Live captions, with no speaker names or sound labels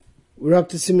We're up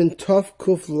to Siman Tov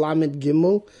Kuf Lamed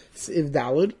Gimel Siv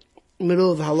Daled,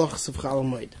 middle of the halachas of Chol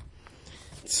Hamoed.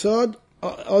 Tzad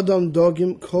Adam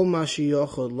Dogim Kol Mashi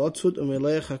Yochod Lotzud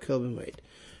Umeleich Hakel B'Moed.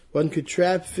 One could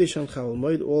trap fish on Chol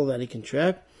Hamoed, all that he can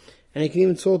trap, and he can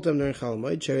even salt them during Chol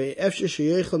Hamoed. Sheri Efsheh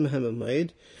Sheyechel Mehem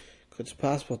B'Moed, because it's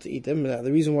possible to eat them. Now,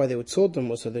 the reason why they would salt them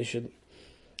was so they should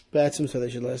batch them, so they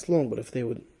should last long. But if they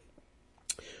would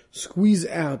squeeze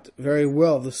out very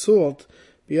well the salt,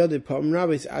 they would be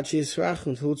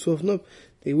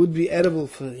edible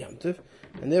for the Yom Tov,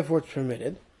 and therefore it's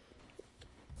permitted.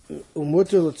 You can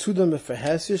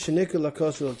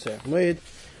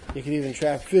even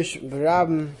trap fish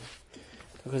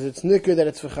because it's nicker that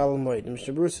it's for Chol Hamoed.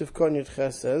 Mr. Brusif Kon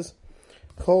Yitches says,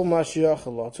 Kol Mashiach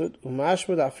Lotzut,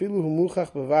 Umashmad Afilu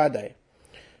Humuchach Bevadai.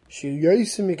 Even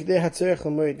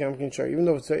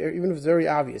if it's very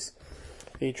obvious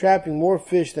that you're trapping more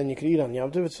fish than you could eat on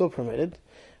Yom Tov, it's still permitted.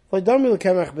 If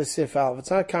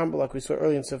it's not comparable like we saw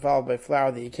earlier in Sifal by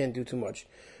flour that you can't do too much.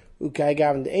 You're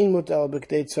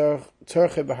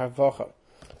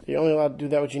only allowed to do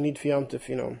that what you need for Yom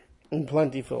Tov, in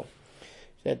plentiful.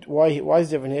 That why is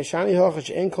it different here? Shani halachas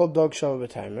ain't called dog shava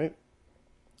b'time, right?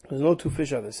 Because no two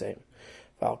fish are the same.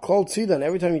 Val called tzidan,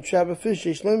 every time you trap a fish,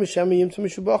 you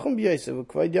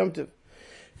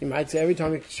might say every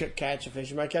time you catch a fish,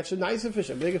 you might catch a nicer fish,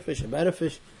 a bigger fish, a better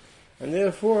fish. And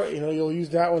therefore, you'll use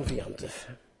that one for Yom Tov.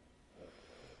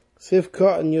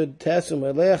 Sivka and Yud Tesum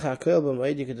Eleach HaKoel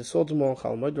B'Moed, you could salt them all in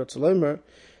Chol Hamoed. Ratzalomer,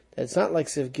 that it's not like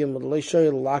Siv Gimel, the Lei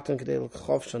Shoy locked on Kedei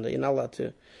L'Chovshon, that you're not allowed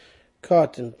to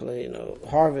cut and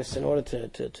harvest in order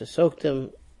to soak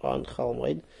them on Chol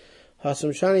Hamoed.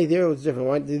 Hasam Shani, there was different.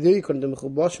 Why? There you couldn't do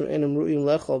Mechul Boshim Enem Ru'im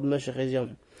Lechol B'Meshech Ez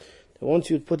Yom. Once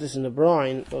you would put this in the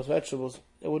brine, those vegetables,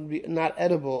 it would be not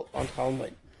edible on Chol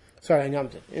Hamoed. Sorry, on Yom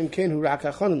Tov. So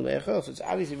it's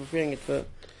obviously preparing it for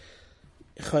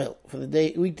Chayil, for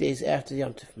the weekdays after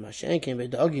Yom Tov. Mashen came by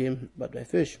dogim, but by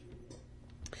fish.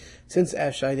 Since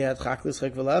Afshai they had chaklis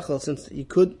chak v'lachel, since you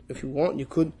could, if you want, you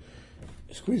could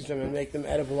squeeze them and make them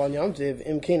edible on Yom Tov.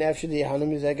 Imkein Afshai the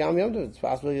Yahanim is Yom Tov. It's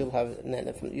possible you'll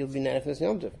be nenefes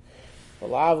Yom Tov.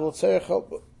 Alav will tzarech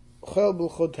chayil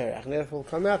b'lchod terach. And therefore will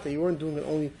come out that you weren't doing it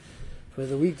only for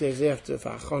the weekdays after,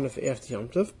 for Achana, for after Yom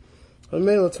Tov. On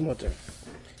male it's mutter.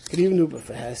 Could even do it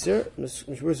for Hesser.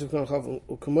 Mishbursiv kan chav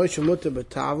u'kamoisha mutter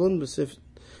b'tavlin b'sif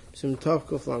sim tov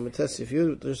kuf lam b'tesif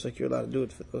yud, just like you're allowed to do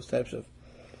it for those types of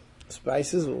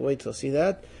spices. We'll wait till see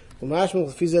that. U'mashmul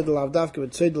l'fized l'lav davke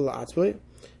b'tzoyd l'a'atzmai.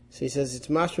 So he says it's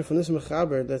mashmul from this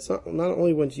mechaber that's not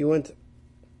only when you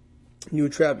were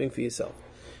trapping for yourself.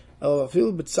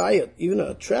 Even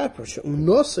a trapper,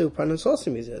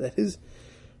 that his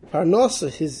parnasa,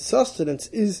 his sustenance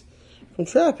is from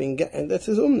trapping, and that's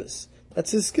his umnus.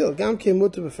 That's his skill. Gam ke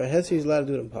mutter b'ferhes, he's allowed to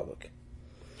do it in public.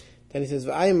 Then he says,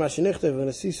 we're going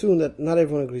to see soon that not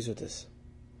everyone agrees with this.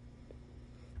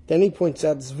 Then he points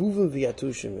out, zvuvim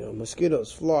v'yatushim,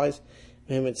 mosquitoes, flies,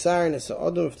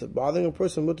 if they're bothering a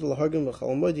person, mutter l'hargim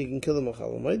b'chol hamoed, you can kill them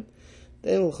b'chol hamoed.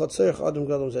 Then l'chatzerich adam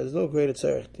gadol says, there's no greater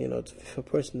tzerich, for a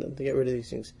person to get rid of these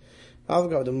things. You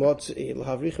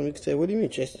could say, what do you mean,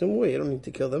 chase them away? You don't need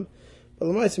to kill them. But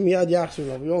we all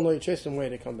know you chase them away,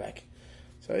 they come back.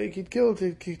 So you could kill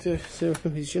he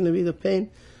shouldn't be the pain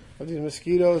of these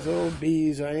mosquitoes or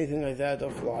bees or anything like that,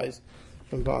 or flies,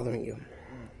 from bothering you.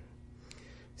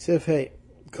 Sif hey,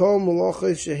 kol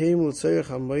malachos shehem l'tzarech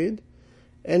hamoed,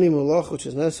 any malach which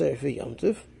is necessary for Yom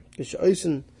Tov,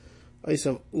 oisam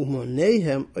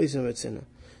umonehem oisam etzina.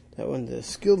 That when the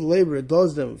skilled laborer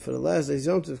does them for the last days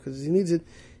Yom Tov, because he needs it,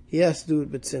 he has to do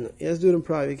it b'tzina. He has to do it in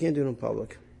private, he can't do it in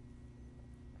public.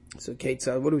 So,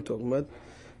 Ketzad, what are we talking about?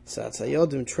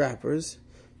 Satzayodim, trappers.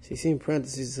 So you see in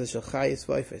parentheses, it says Shachayis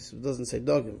Vaifes. It doesn't say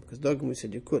Dogim, because Dogim we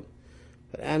said you could.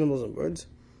 But animals and birds.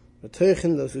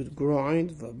 V'teichin, those who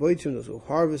grind. V'aboitim, those who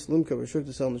harvest. Limka, v'shuk,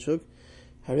 to sell in the shuk.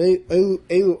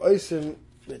 Elu oisim,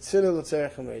 b'tzina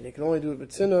l'tzerech hamoed. They can only do it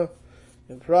b'tzina,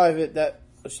 in private, that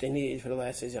which they need for the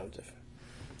last days Yom Tov.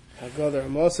 Haggadah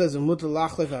Ramah says, V'mutar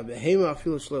lachlef ha'behema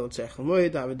afilu shlo l'tzerech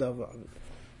hamoed, ha'vidav ha'avid.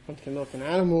 One can milk an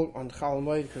animal on Chol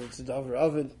Hamoed because it's a davar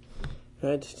of it,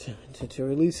 right? To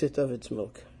release it of its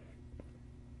milk.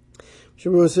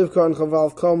 Even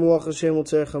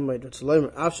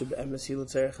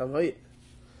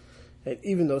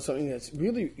though something that's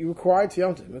really required to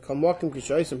Yom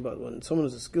Tov, but when someone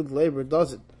who's a skilled laborer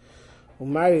does it,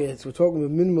 we're talking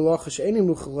about min malacha she'eni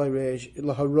muchal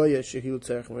laharoya shehil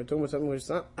tzerech. We're talking about something where it's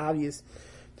not obvious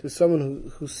to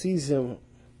someone who sees him.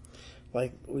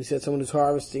 Like we said, someone who's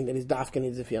harvesting, that he's dafka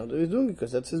needs a Yom Tov. He's doing it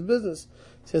because that's his business.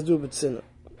 He says do it b'tzina.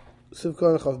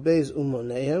 Sivkon chav beis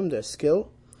umonehem, their skill.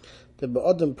 the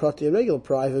ba'adam prati, a regular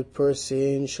private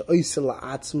person, she'oisa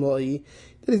la'atzmai,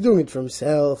 that he's doing it for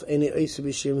himself, and he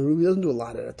doesn't do a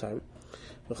lot at a time.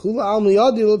 It's very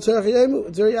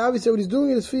obvious that what he's doing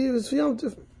is for Yom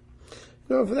Tov.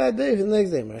 For that day, for the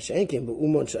next day. But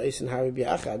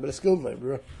a skilled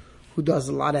laborer who does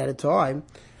a lot at a time,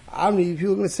 people are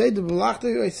going to say, people are going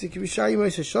to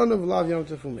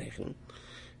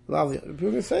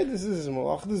say, this is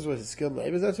malach, this is what his skilled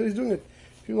labor, that's what he's doing it.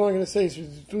 People aren't going to say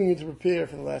he's doing it to prepare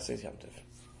for the last day's Yom Tov.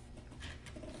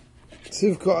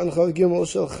 Sivka and Chal Gimel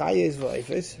Shel Chayes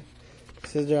V'Eifes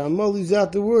says there Amal leaves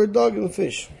out the word dog and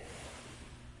fish.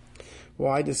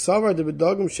 Why? The Savar the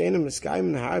Bedogim Sheinem Eskayim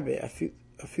and Harbe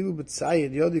Afilu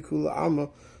B'Tzayid Yodi Kula Alma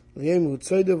L'Yem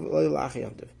Hutzoidav L'Yelach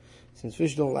Yom Tov. Since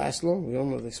fish don't last long, we all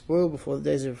know they spoil before the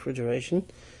days of refrigeration.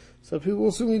 So people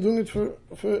will soon be doing it for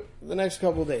the next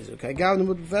couple of days. Okay, Gavin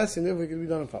would fast and therefore it can be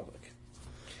done in public.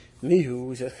 Mihu,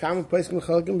 we said Chama Peskim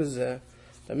Chalkim B'Zeh.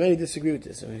 Now many disagree with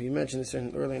this, and if you mentioned this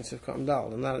earlier in Sivkot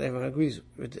Dal, and not everyone agrees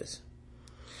with this.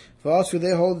 For us,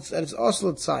 they hold that it's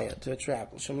also tzaya to a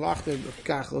trap. That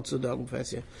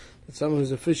someone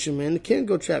who's a fisherman can't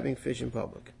go trapping fish in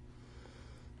public.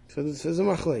 So this is a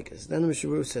machlekes. Then the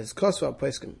Mishabur says, Kosva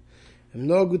Peskim. If the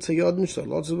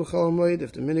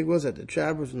minig was that the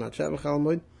trappers were not trapping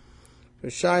Chalamoid, for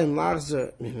Shai and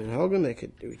Lachzer Hogan, they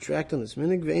could retract on this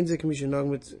minig.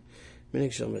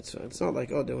 It's not like,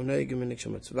 they were neiging minig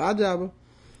shel mitzvah.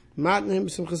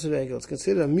 It's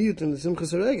considered a mute in the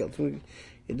simchas regel.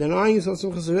 You're denying yourself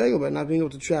simchas regel by not being able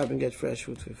to trap and get fresh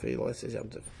food for your last Yom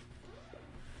Tov.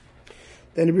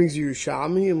 Then he brings you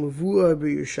Yerushalmi, and Mavua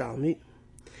be Yerushalmi.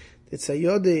 It's a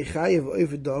yodei chayev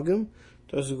over dogim.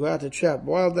 Those who go out to trap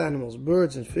wild animals,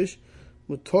 birds, and fish.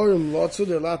 Mutorim lotzu,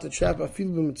 they're allowed to trap afil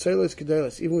b'mitzelos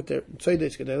kedelos, even with their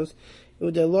mitzelos kedelos,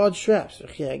 with their large traps. In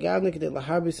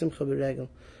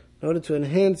order to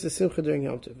enhance the simcha during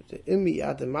Yom Tov.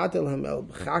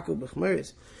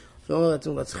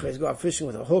 Let's go out fishing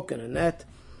with a hook and a net,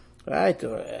 right?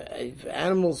 Or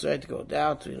animals, right, to go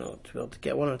down to, to be able to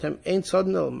get one at a time. Ain't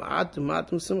sudden,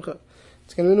 it's going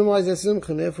to minimize that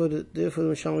simcha, and therefore the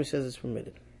Mishnah says it's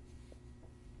permitted.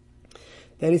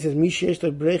 Then he says, people used to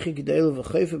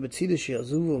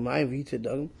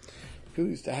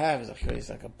have, it's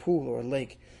like a pool or a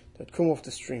lake that would come off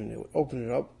the stream. They would open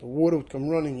it up, the water would come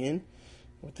running in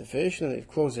with the fish, and they'd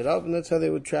close it up, and that's how they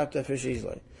would trap that fish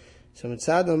easily. So you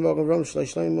can't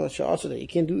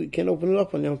open it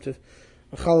up on Yom Tov.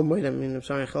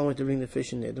 To bring the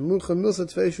fish in there. The Mucha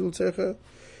Milsat Fish will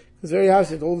it's very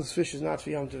obvious that all this fish is not for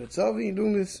Yom Tov itself, and you're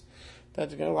doing this,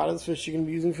 that a lot of this fish you can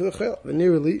be using for the chel.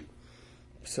 Venerally,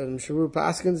 so the Mishabur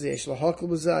Paskins, the Yeshla Hakal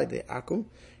Bazai, the Akum,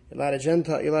 you're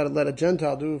allowed to let a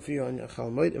Gentile do it for you on your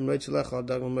Chalmoid, and if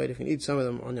you can eat some of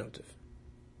them on Yom Tov.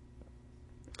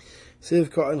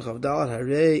 Sivka and Chavdal,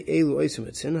 Harei, Elu, Oisim,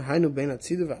 Etzina, Hainu, Ben,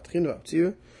 Atzida, Vatchin,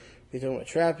 Vaptir. We're talking about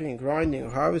trapping, grinding,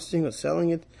 or harvesting, or selling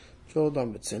it. Shol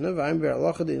Dam Betzina, Vaim Ber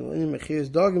Alacha, the Linim Mechias,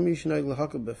 Dogim, Mishnag,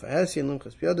 Lahaka, Befahesi, and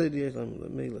Lumchas Piada, Diaz,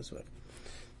 Milas Vek.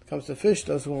 It comes to fish,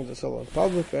 those who want to sell in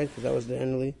public, right? Because that was the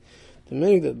generally the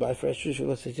meaning that buy fresh fish,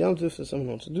 let's say Yom Tov, so someone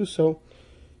wants to do so.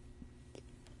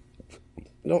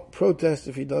 Don't protest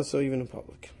if he does so, even in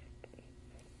public.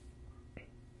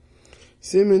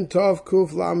 Simin Tov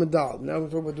Kuf Lamadal. Now we're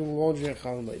talking about doing laundry in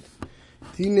Chalamoid.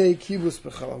 Tinei Kibus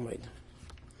B'Chalamoid.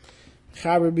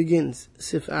 Chaber begins,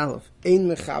 Sif Aleph. Ein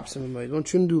Mechapsim Amoid. One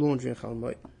shouldn't do laundry in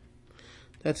Chalamoid.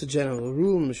 That's a general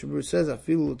rule. Mishabur says, I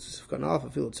feel it's Sif Kanaf, I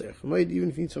feel it's Tzerich Amoid, even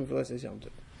if you need some for less Yom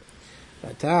Tov.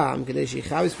 Vatam, Kadeshi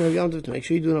Chavis Mev Yom Tov, to make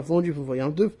sure you do enough laundry before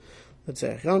Yom Tov. Let's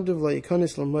say Yom Tov, La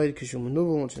Yikonis Lamoid, Kishum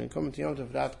Manuva, once you come into Yom Tov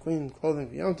without clean clothing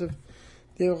for Yom Tov.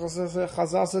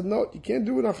 Chazal said, no, you can't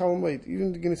do it on Chalamoid.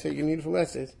 Even you're going to say you need it for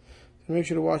less days. So make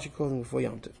sure to wash your clothing before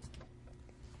Yom Tov.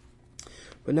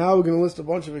 But now we're going to list a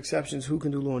bunch of exceptions who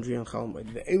can do laundry on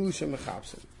Chalamoid. The Elusha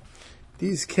Mechapsim.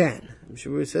 These can.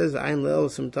 Mishabur says, Ein Le'el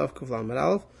Sim Tav Kuf Lamed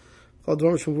Aleph. Chol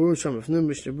Dvorm Shem Vuru Shem Efnum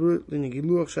Mishabur Lini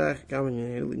Giluach Shaykh Gavan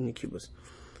Lini Kibbutz.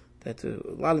 That a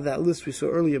lot of that list we saw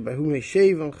earlier by who may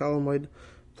shave on Chalamoid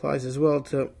applies as well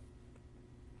to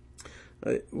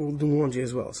we'll do laundry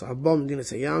as well. So Habam Dina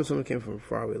Sayam, someone came from a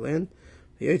faraway land.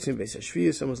 The Yotzim Beis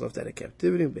HaShviyah, someone was left out of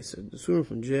captivity. Beis HaDusurim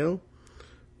from jail.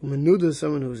 Umenuda,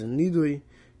 someone who was in Nidui.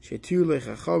 Shetir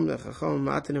Lechacham, the Chacham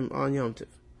Matanim on Yom Tov.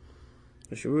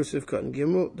 The Shavur Sivkat and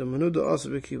Gimel, the Menuda also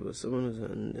Bekibus, someone who's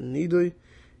in Nidui,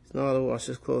 is not allowed to wash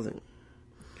his clothing.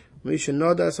 Misha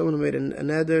Noda, someone who made a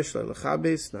neder, Shlai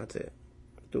Lechabes, not to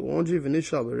do laundry,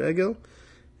 Venishal Beregel.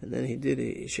 And then he did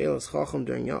a Shelas Chacham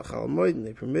during Chalamoid, and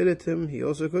they permitted him. He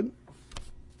also could.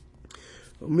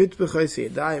 Mitbechais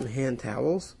Yadayim, hand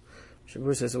towels.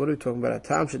 Shabur says, so what are we talking about? A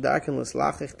tam shedakin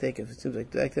l'slachich take it. It seems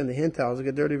like back then the hand towels would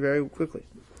get dirty very quickly.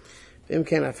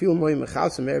 Can I feel more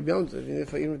mechausim erev Yom Tov?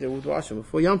 Even if they would wash them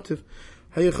before Yom Tov,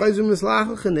 hayachayzum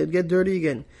l'slachich and they'd get dirty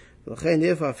again.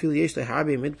 Therefore, I feel yesh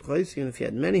leharbi mitbchais. Even if you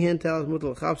had many hand towels,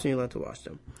 mutal l'chapsim, you're allowed to wash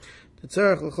them. The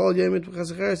tzarech l'chol yom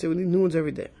mitbchas acheres. They would need new ones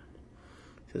every day.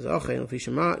 Says, okay, if you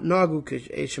shema nagu kish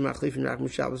shema chlifin rak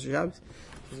mishabas Shabbos.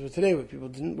 Because today, when people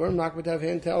weren't not to have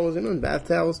hand towels and bath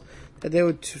towels, that they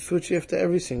would switch after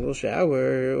every single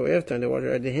shower or after and they wash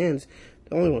their hands.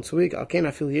 Only once a week. Al ken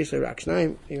afil yesh lerak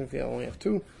shnayim, even if you only have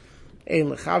two. Ein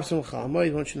lechavsim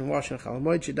chalamoid. One shouldn't wash on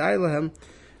chalamoid. Shedai lehem.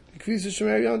 K'vis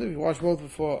shemer Yom Tov. You wash both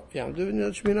before Yom Tov, and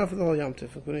that should be enough for the whole Yom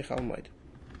Tov, including chalamoid.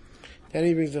 Then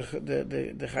he brings the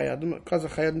chayadim. Because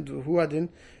of chayadim huadin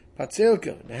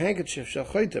patzelka, the handkerchief shall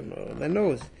choitem, or their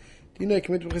nose. Do you know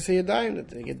commit b'chesei yadayim that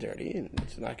they get dirty and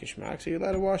it's not kishmak, so you're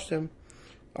allowed to wash them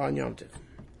on Yom Tov.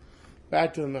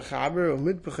 Back to the mechaber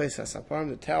umid b'ches hasaparim,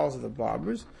 the towels of the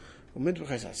barbers.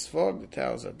 The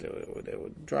towels that they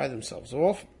would dry themselves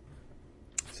off,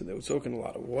 so they would soak in a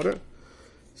lot of water.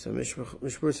 So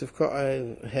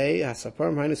mishbursif hey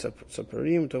hasaparim hainu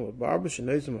saparim to barbers and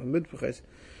knows them on midbuches.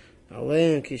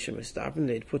 Alein kishim stopping.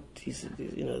 They'd put these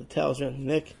the towels around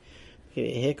the neck, give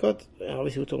a haircut.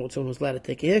 Obviously, we're talking about someone who's allowed to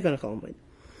take a haircut on Chol.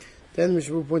 Then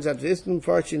Mishbur points out this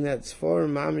unfortunately that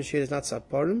Sforim mamish here is not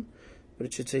saparim, but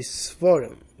it should say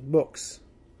Sforim, books.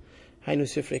 Hainu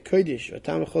Sifrei Kodesh, or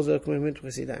Tam Chozer Kumei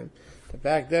Mitchasidaim. But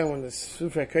back then, when the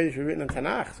Sifrei Kodesh were written in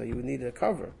Tanakh, so you would need a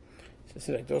cover. So it's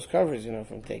like those covers,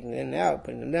 from taking them in and out,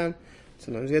 putting them down.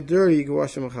 Sometimes they get dirty, you can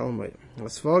wash them on Chalamayim.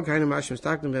 Asfog, Hainu Mashim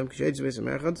Stakdim Bem Kishetz Beis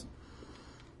Mechad.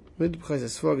 Mitchas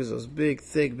Asfog is those big,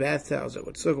 thick bath towels that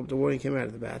would soak up the water and came out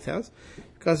of the bathhouse.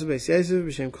 Because of Beis Yosef,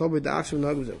 B'Shem Kol B'Dachshav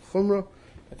Naguz of Chumrah.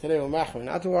 But today we're machmir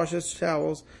not to wash such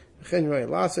towels. V'chen Roi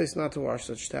Lasses not to wash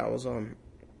such towels on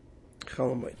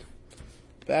Chalamayim.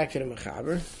 Back to the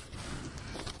mechaber.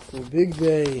 Big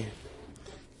day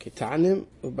ketanim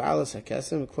ubalas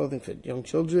hakesem, clothing for young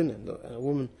children and a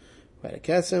woman who had a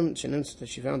kesem.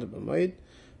 She found a b'mayid.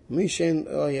 Mishen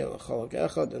oyel cholok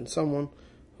echad, and someone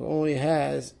who only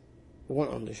has one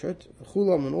undershirt.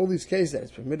 V'chulam, in all these cases that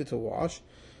it's permitted to wash.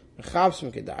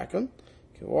 Mechabsim kedarkan,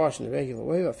 can wash in the regular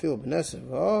way. I feel b'nesev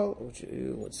v'al, which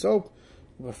with soap,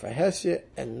 b'fahesya,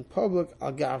 and in public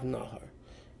agav nahar.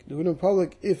 Do it in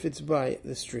public if it's by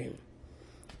the stream.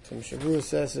 So Mishabur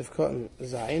says if cotton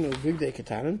zayin or big day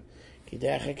ketanim,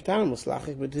 kidach ketanim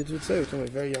muslachik, but it would say we're talking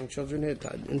about very young children here,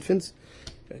 infants,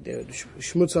 they would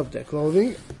schmutz up their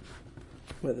clothing,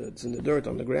 whether it's in the dirt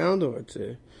on the ground or it's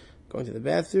going to the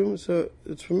bathroom. So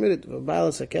it's permitted.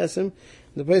 Balas hakesim,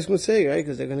 the place would say right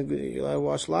because they're going to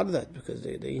wash a lot of that because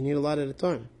they need a lot at a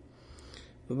time.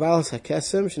 Balas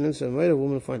hakesem, a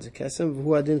woman finds a kesem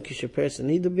who adin kishaper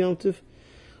need to be ontiv.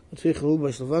 A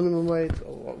woman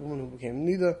who became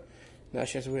nida, now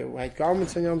she has to wear white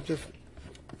garments on Yom Tov.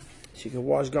 She can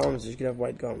wash garments, she can have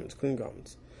white garments, clean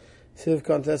garments. Siv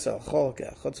contest al cholok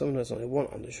echad, someone has only one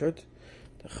undershirt.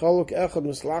 The cholok echad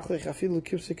mislachlich afilu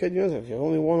kipse ked yosef. If you have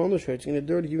only one undershirt, it's going to get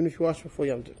dirty even if you wash before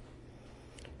Yom Tov.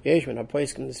 Yesh when a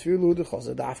place can disfilu the chos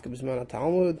adafke bisman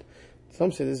Talmud.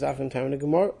 Some say this is after time in the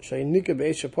Gemara. Shay nika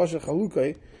beisha posha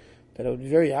chalukai. That it would be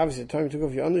very obvious at the time you took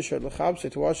off your undershirt, to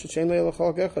wash the chain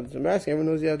echad. It's embarrassing,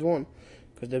 everyone knows you had one.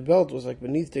 Because the belt was like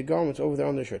beneath their garments over their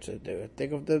undershirt. So they would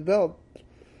take off the belt.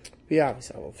 Be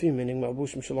obvious. Meaning, so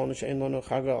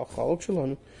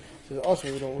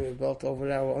also we don't wear a belt over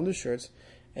our undershirts.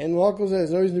 And Malkal says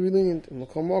there's no reason to be lenient.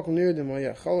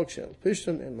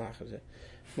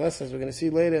 Unless, as we're going to see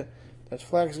later, that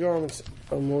flax garments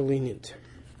are more lenient.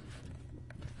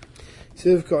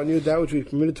 Sivka knew that which we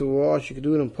permitted to wash, you could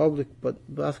do it in public, but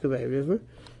Bafka by a river.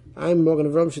 I'm Morgan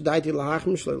of Ram Shadaiti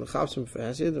Lahachim Shlach Lachavsim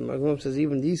Fasid, and Magrum says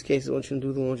even in these cases one shouldn't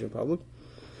do the laundry in public.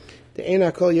 The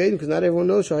Eina Kol Yedim, because not everyone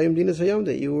knows Shahayim Dinas Hayam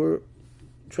that you were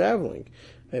traveling.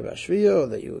 Maybe Ashviyo,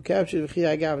 that you were captured,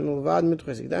 V'chiyah Gav in Ulvad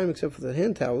Mitchesik Daim, except for the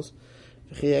hand towels.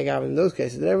 V'chiyah Gav in those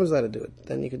cases, that everyone's allowed to do it.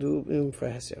 Then you could do it for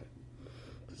Hasyam.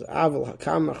 So Aval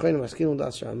Hakam Machayin Maskin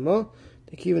Das Ramah.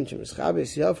 If you're doing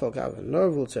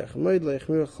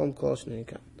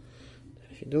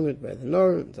it by the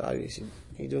nor, it's obvious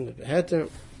you're doing it by heter,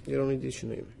 you don't need the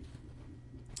shunim.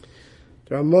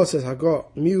 The Ramah says, even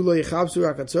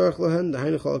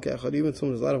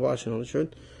someone has a lot of washing on the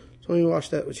shirt, so only wash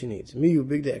that which he needs. But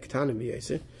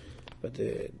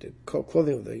the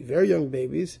clothing of the very young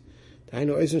babies,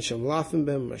 those who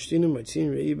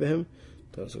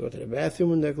go to the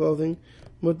bathroom in their clothing,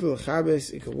 you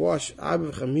can wash 4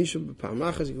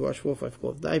 or 5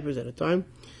 cloth diapers at a time.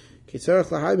 You're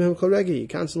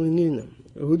constantly needing them.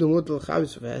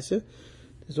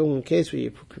 This There's only a case where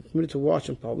you're permitted to wash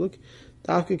in public.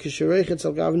 Right,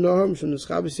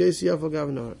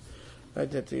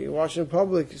 that you wash in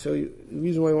public, so the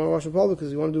reason why you want to wash in public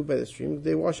is you want to do it by the stream.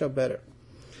 They wash out better.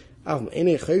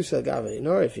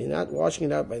 If you're not washing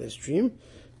it out by the stream,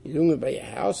 you're doing it by your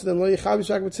house, then you should do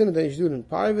it in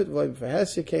private. I'm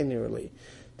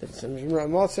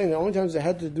not saying the only times they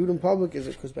had to do it in public is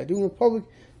because by doing it in public,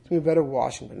 it's going to be better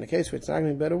washing. But in the case where it's not going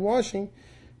to be better washing,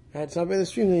 it's not by the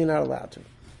stream, then you're not allowed to.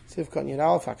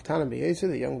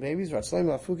 The young babies,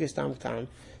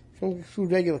 from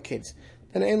regular kids.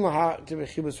 Then you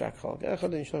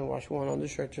shouldn't wash one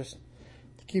undershirt just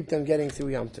to keep them getting through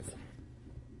Yom Tov.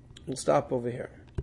 We'll stop over here.